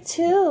 Terrific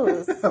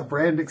twos. A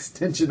brand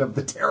extension of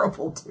the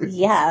terrible twos.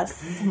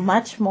 Yes,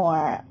 much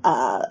more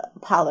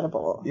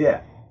palatable.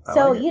 Yeah.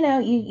 So,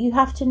 you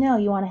have to know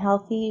you want a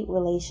healthy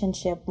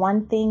relationship.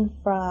 One thing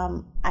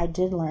I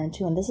did learn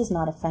too, and this is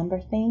not a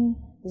Fember thing,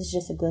 this is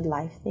just a good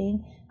life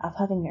thing, of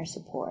having your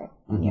support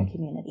in your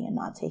community and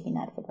not taking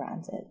that for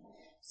granted.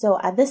 So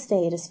at this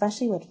stage,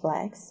 especially with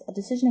Flex, a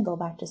decision to go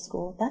back to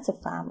school, that's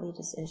a family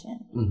decision.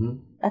 Mm-hmm.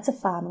 That's a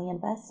family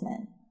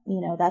investment.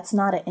 That's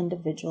not an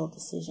individual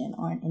decision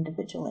or an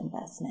individual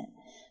investment.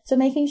 So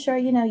making sure,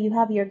 you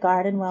have your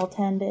garden well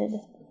tended,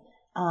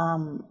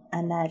 and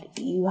that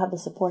you have the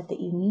support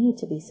that you need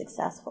to be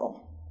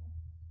successful.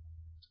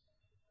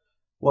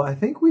 Well, I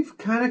think we've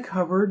kind of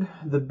covered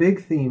the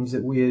big themes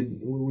that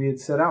we had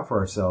set out for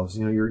ourselves.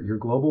 Your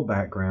global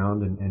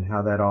background and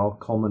how that all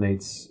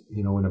culminates,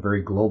 in a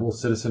very global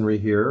citizenry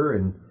here,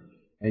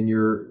 and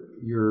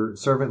your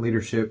servant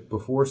leadership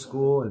before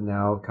school, and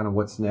now kind of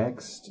what's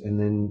next, and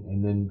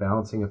then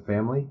balancing a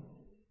family.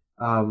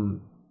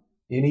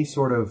 Any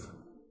sort of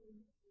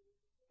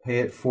pay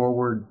it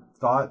forward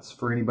thoughts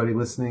for anybody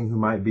listening who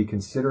might be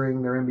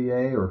considering their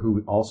MBA or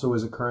who also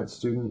is a current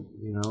student,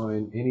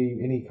 and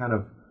any kind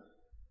of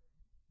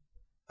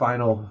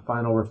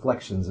final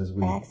reflections as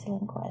we...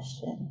 Excellent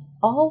question.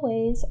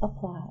 Always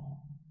apply.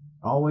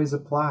 Always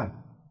apply.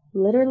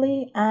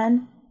 Literally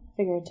and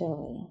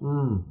figuratively.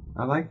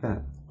 I like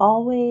that.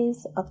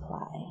 Always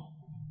apply.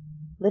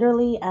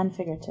 Literally and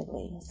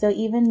figuratively. So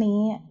even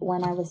me,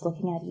 when I was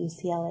looking at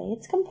UCLA,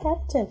 it's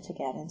competitive to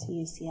get into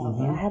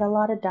UCLA. Mm-hmm. I had a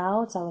lot of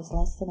doubts. I was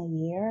less than a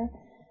year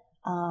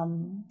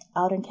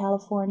out in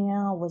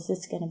California. Was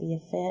this going to be a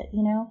fit?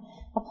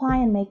 Apply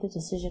and make the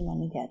decision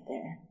when you get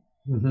there.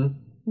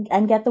 Mm-hmm.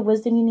 And get the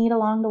wisdom you need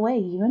along the way.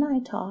 You and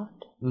I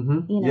talked.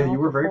 Mm-hmm. You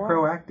were very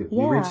proactive.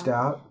 Yeah. You reached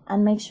out.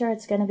 And make sure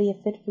it's going to be a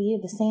fit for you.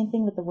 The same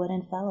thing with the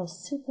Wooden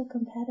Fellows. Super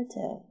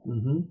competitive.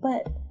 Mm-hmm.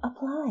 But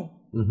apply.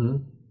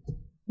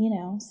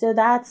 Mm-hmm. So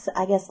that's,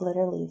 I guess,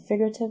 literally,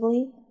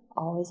 figuratively,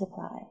 always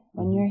apply.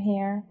 When you're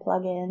here,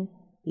 plug in,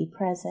 be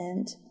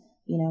present,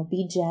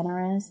 be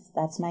generous.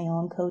 That's my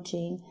own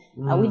coaching.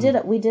 We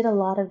did a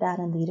lot of that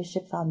in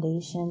Leadership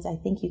Foundations. I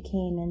think you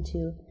came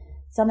into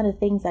some of the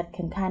things that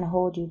can kind of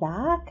hold you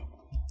back.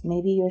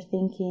 Maybe you're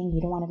thinking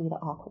you don't want to be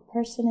the awkward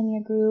person in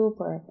your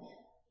group, or,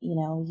 you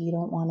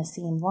don't want to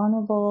seem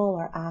vulnerable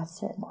or ask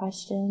certain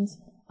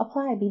questions.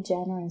 Apply, be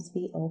generous,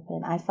 be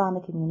open. I found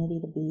the community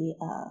to be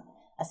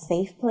a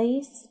safe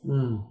place,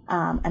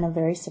 and a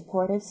very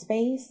supportive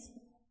space.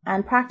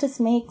 And practice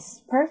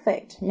makes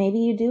perfect. Maybe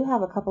you do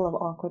have a couple of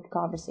awkward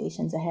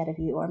conversations ahead of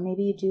you, or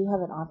maybe you do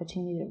have an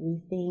opportunity to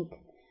rethink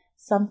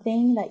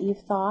something that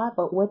you've thought,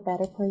 but what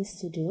better place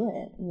to do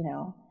it,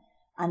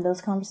 and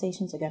those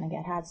conversations are going to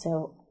get had.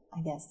 So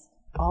I guess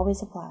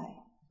always apply.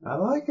 I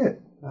like it.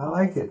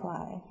 Always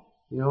apply.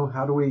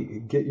 How do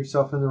we get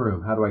yourself in the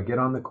room? How do I get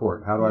on the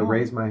court? How do I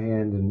raise my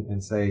hand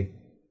and say,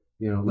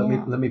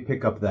 let me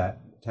pick up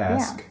that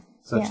task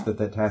such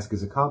that task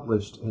is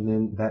accomplished, and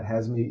then that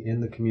has me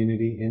in the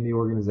community, in the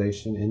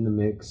organization, in the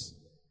mix.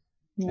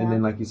 And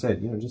then, like you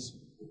said, just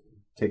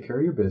take care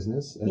of your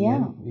business, and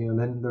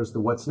then there's the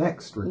what's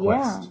next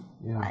request.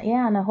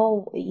 And the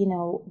whole,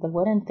 the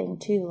Wooden thing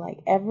too, like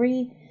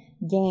every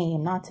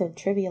game, not to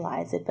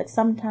trivialize it, but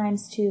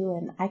sometimes too,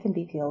 and I can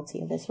be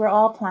guilty of this, we're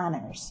all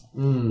planners.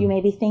 You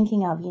may be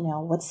thinking of,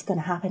 what's going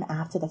to happen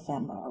after the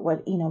Fember,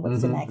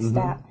 what's the next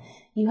step.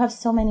 You have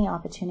so many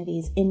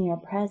opportunities in your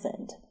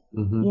present,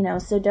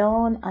 so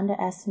don't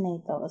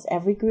underestimate those.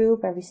 Every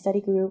group, every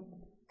study group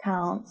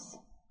counts.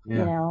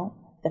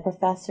 The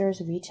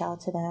professors, reach out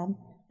to them.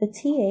 The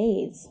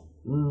TAs,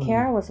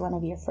 Kara was one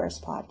of your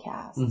first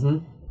podcasts.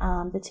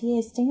 The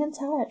TAs, stay in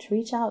touch,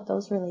 reach out,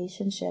 those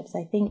relationships.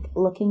 I think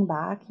looking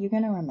back, you're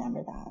going to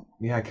remember that.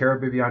 Yeah, Kara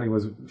Bibiani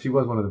was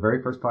one of the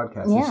very first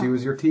podcasts. And she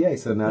was your TA,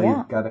 so now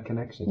you've got a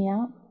connection.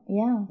 Yeah.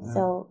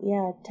 So,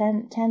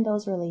 tend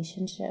those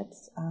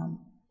relationships,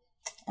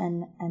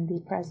 and be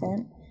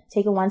present.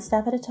 Take it one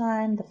step at a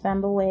time, the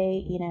Femba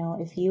way.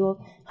 If you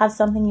have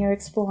something you're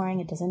exploring,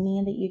 it doesn't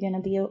mean that you're going to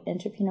be an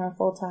entrepreneur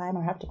full time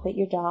or have to quit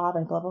your job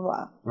and blah, blah,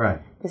 blah.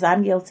 Right. Because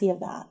I'm guilty of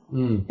that.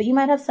 But you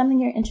might have something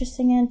you're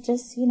interested in.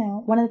 Just,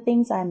 one of the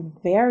things I'm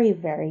very,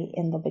 very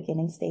in the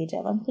beginning stage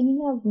of, I'm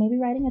thinking of maybe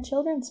writing a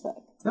children's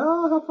book.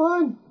 Oh, how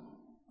fun.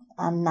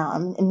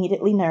 I'm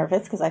immediately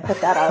nervous because I put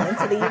that out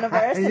into the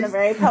universe in a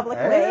very public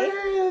way.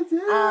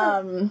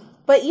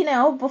 But,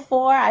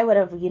 before I would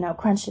have,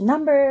 crunched the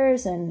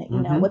numbers and,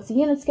 what's the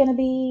units going to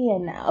be?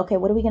 And, okay,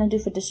 what are we going to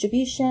do for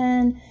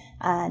distribution?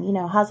 And,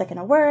 how's that going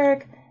to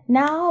work?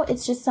 Now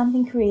it's just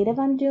something creative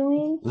I'm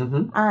doing.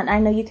 And I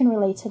know you can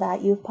relate to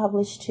that. You've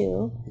published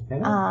too.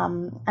 Yeah.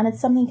 And it's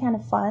something kind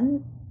of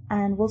fun.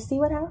 And we'll see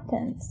what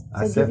happens.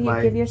 So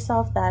give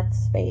yourself that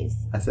space.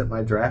 I sent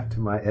my draft to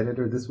my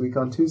editor this week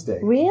on Tuesday.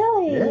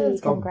 Really? Yeah,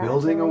 it's called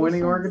Building a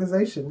Winning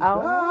Organization.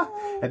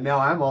 And now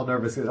I'm all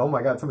nervous. Oh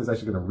my God, somebody's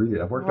actually going to read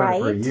it. I've worked on it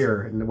for a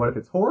year. And what if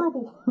it's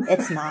horrible?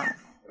 It's not.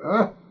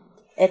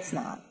 It's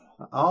not.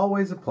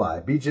 Always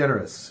apply. Be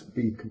generous.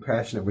 Be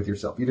compassionate with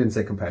yourself. You didn't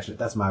say compassionate.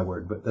 That's my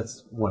word, but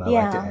that's one I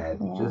like to add.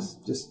 Yeah.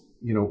 Just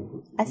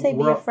I say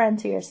be a friend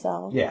to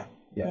yourself. Yeah.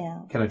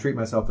 Can I treat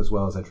myself as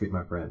well as I treat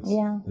my friends?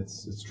 Yeah.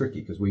 It's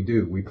tricky because we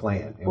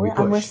plan and we push.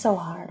 And we're so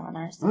hard on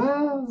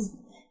ourselves.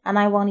 And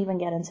I won't even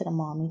get into the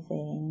mommy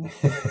thing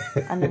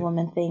and the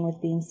woman thing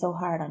with being so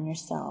hard on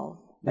yourself.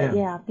 But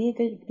be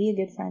a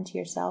good friend to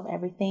yourself.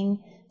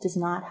 Everything does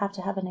not have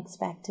to have an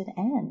expected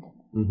end.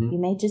 You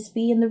may just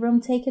be in the room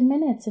taking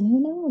minutes, and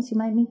who knows, you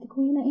might meet the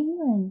Queen of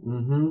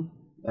England.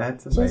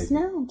 That's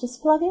amazing.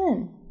 Just plug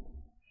in.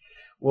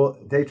 Well,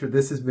 Detra,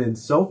 this has been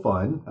so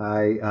fun.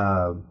 I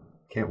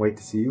can't wait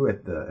to see you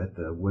at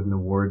the Wooden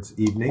Awards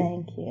evening.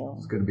 Thank you.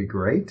 It's going to be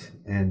great,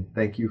 and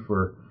thank you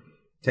for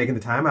taking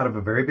the time out of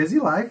a very busy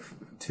life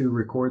to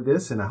record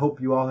this. And I hope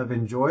you all have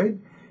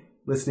enjoyed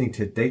listening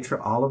to Detra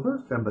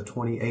Oliver, FEMBA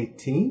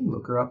 2018.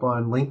 Look her up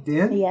on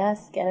LinkedIn.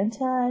 Yes, get in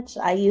touch.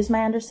 I use my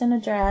Anderson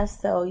address,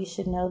 so you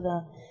should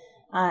know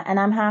and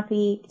I'm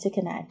happy to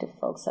connect if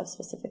folks have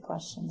specific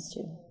questions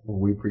too. Well,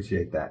 we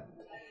appreciate that.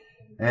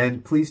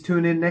 And please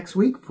tune in next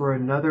week for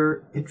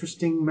another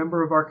interesting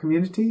member of our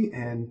community.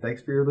 And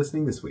thanks for your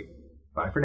listening this week. Bye for now.